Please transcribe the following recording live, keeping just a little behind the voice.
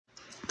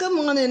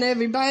Good morning,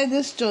 everybody.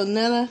 This is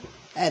Jonetta,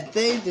 and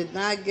they did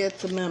not get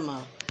the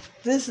memo.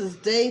 This is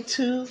day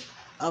 2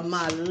 of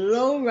my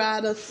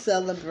lowrider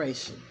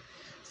celebration.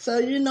 So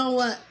you know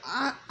what?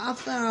 I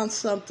found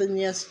something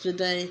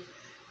yesterday,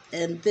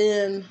 and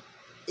then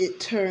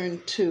it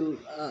turned to,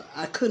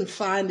 I couldn't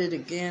find it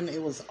again.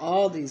 It was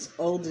all these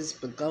oldies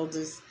but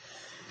goldies.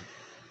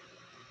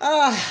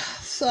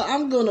 So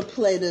I'm going to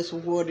play this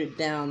watered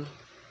down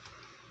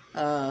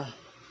oldie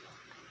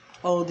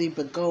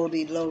but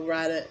goldie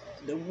lowrider,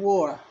 The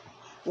War.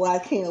 Why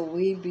can't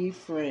we be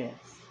friends?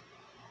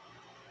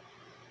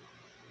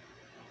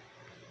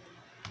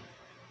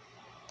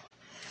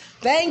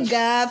 Thank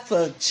God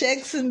for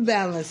checks and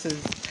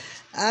balances.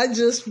 I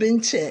just been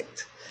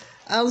checked.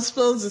 I'm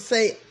supposed to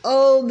say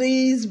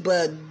oldies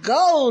but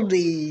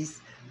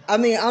goldies.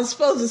 I'm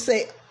supposed to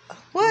say,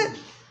 what?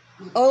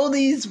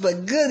 Oldies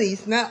but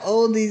goodies, not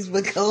oldies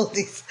but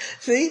goldies.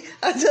 See,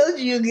 I told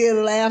you you'd get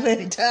a laugh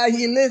every time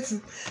you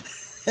listen.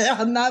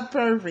 I'm not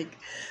perfect.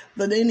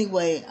 But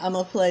anyway, I'm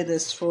going to play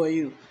this for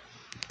you.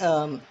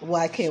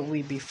 Why can't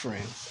we be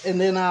friends?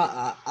 And then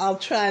I'll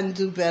try and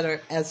do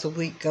better as the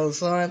week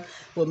goes on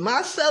with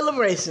my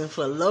celebration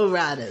for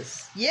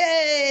lowriders.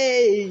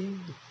 Yay!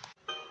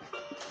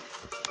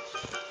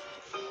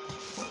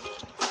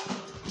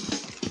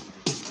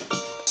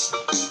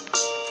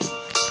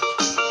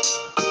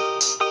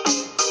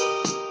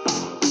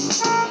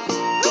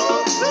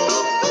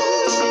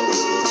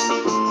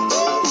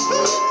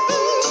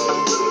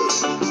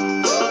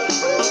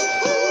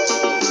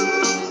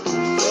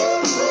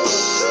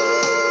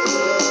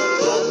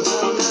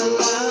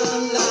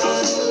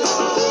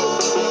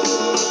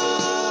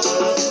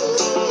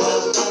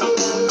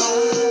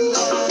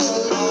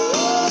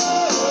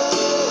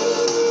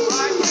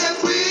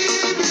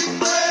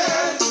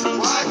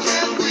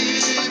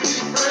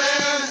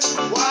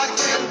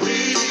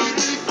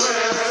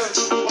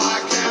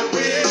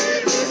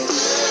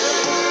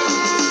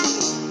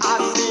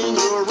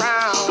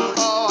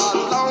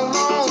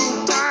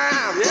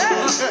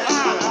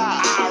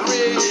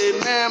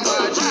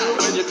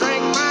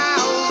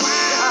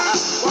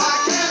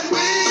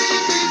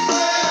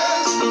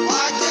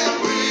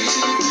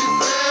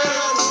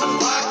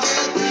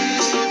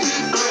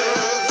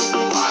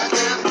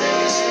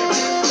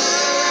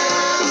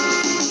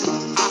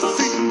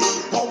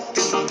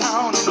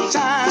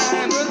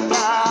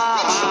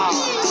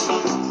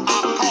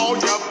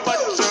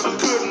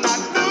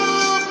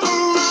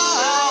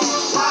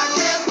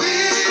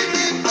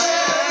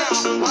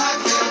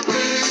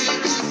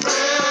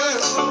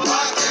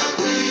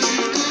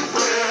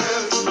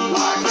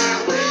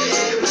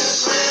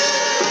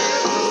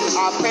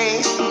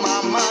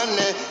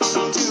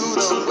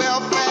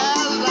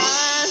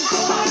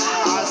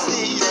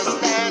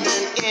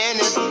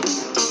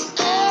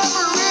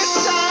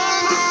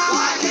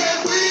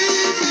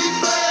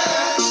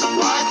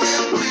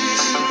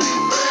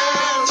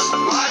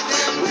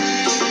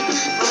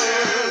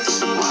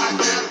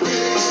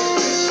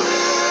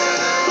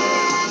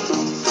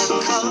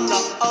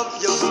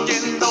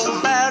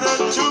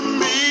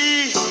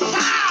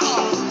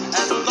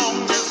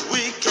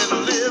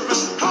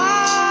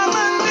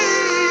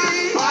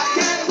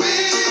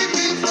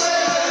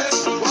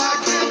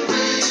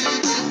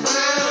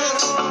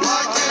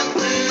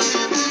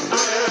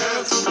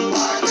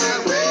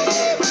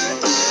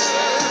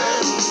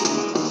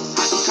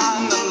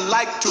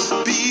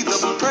 To be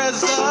the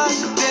president, so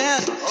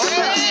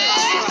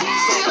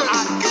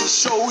I can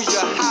show you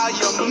how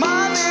your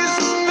money's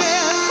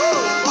spent.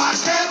 Why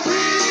can't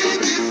we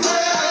be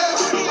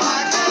friends?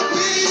 Why can't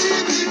we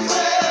be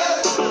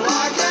friends?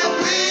 Why can't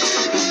we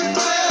be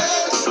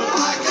friends?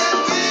 Why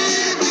can't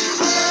we be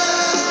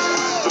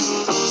friends?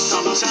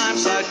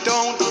 Sometimes I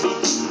don't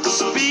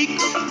speak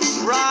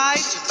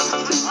right,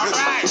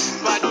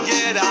 but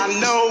yet I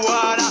know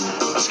what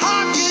I'm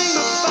talking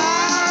about.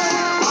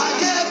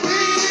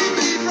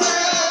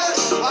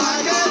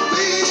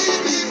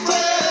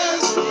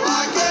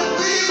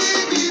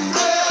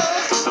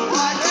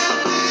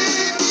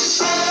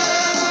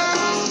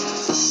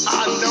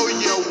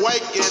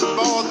 Working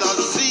for the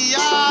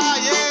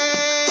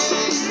CIA,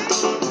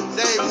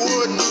 they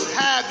wouldn't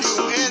have you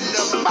in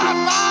the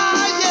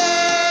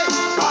Mafia.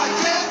 Why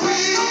can't we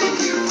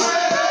be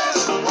friends?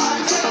 Why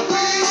can't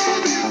we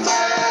be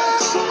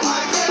friends?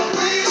 Why can't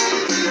we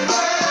be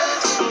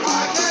friends?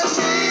 Why can't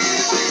we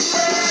be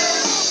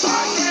friends?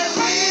 Why can't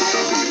we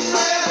be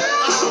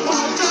friends? I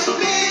want to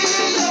be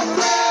your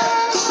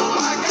friend.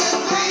 Why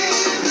can't we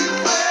be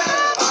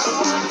friends? I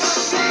want to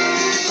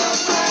see your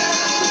friend.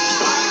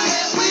 Why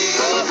can't we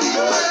be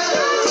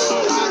friends?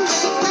 Why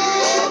can't we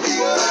be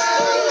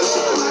friends?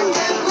 Why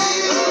can't we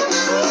be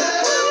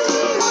friends?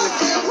 Why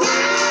can't we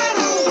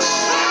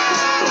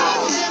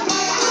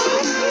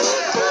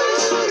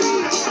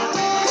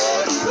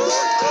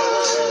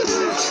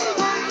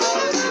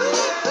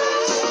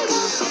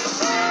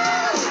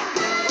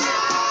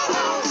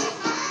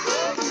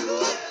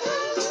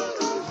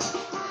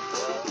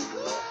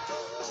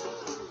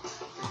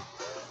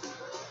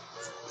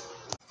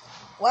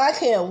Why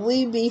can't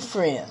we be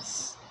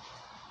friends?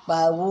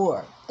 by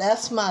War.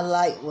 That's my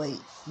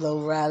lightweight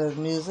lowrider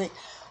music.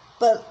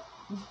 But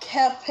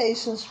have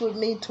patience with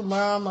me.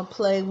 Tomorrow I'm going to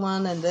play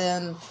one, and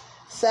then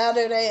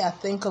Saturday I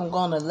think I'm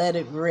going to let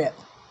it rip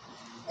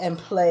and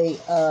play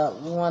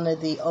one of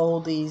the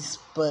oldies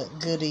but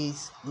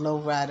goodies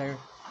lowrider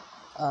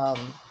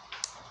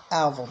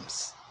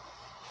albums.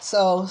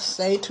 So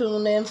stay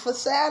tuned in for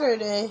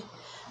Saturday.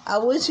 I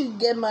wish you'd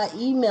get my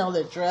email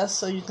address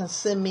so you can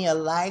send me a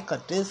like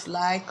or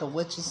dislike or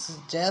what you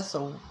suggest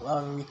or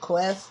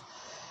request.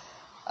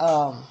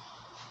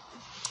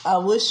 I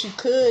wish you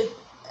could.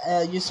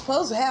 You're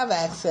supposed to have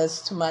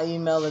access to my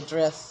email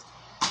address.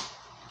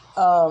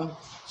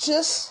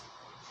 Just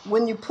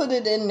when you put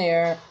it in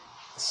there,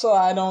 so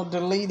I don't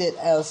delete it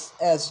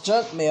as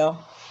junk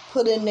mail,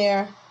 put in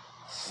there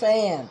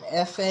FAN,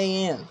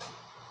 F-A-N.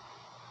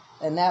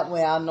 And that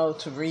way I know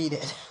to read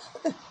it.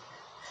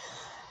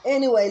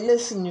 Anyway,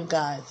 listen, you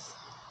guys.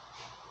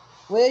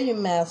 Wear your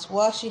mask,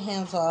 wash your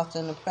hands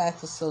often, and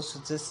practice social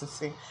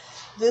distancing.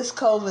 This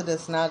COVID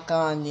is not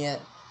gone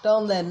yet.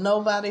 Don't let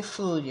nobody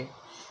fool you.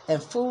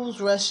 And fools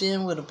rush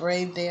in with a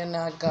brave dare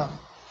not go.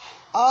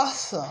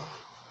 Also,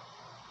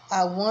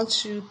 I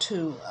want you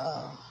to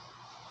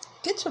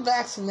get your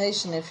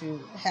vaccination if you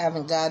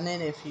haven't gotten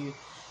it. If you're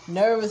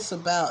nervous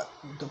about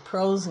the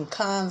pros and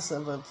cons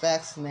of a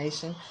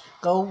vaccination,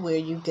 go where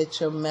you get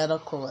your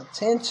medical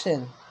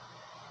attention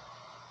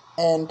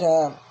and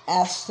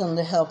ask them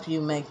to help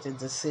you make the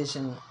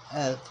decision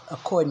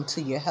according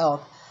to your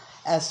health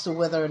as to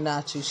whether or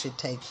not you should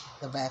take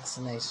the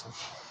vaccination.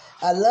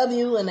 I love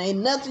you, and ain't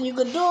nothing you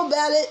can do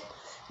about it.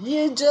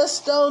 You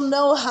just don't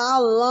know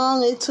how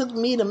long it took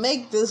me to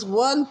make this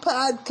one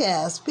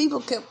podcast.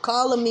 People kept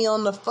calling me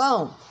on the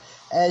phone,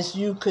 as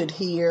you could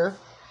hear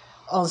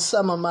on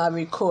some of my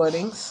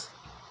recordings,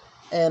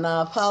 and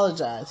I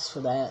apologize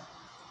for that.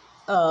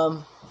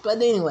 But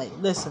anyway,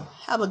 listen,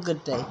 have a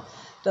good day.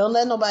 Don't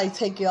let nobody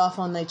take you off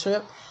on their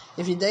trip.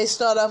 If your day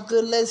start off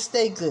good, let it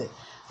stay good.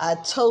 I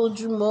told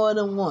you more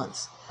than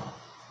once.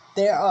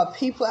 There are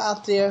people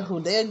out there who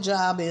their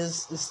job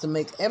is to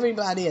make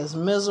everybody as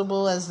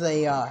miserable as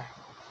they are.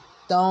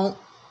 Don't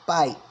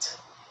bite.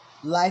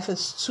 Life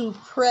is too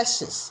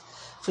precious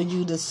for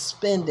you to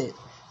spend it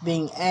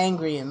being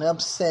angry and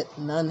upset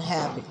and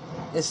unhappy.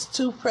 It's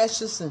too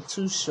precious and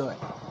too short.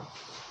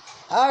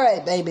 All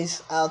right,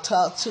 babies. I'll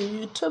talk to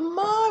you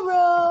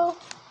tomorrow.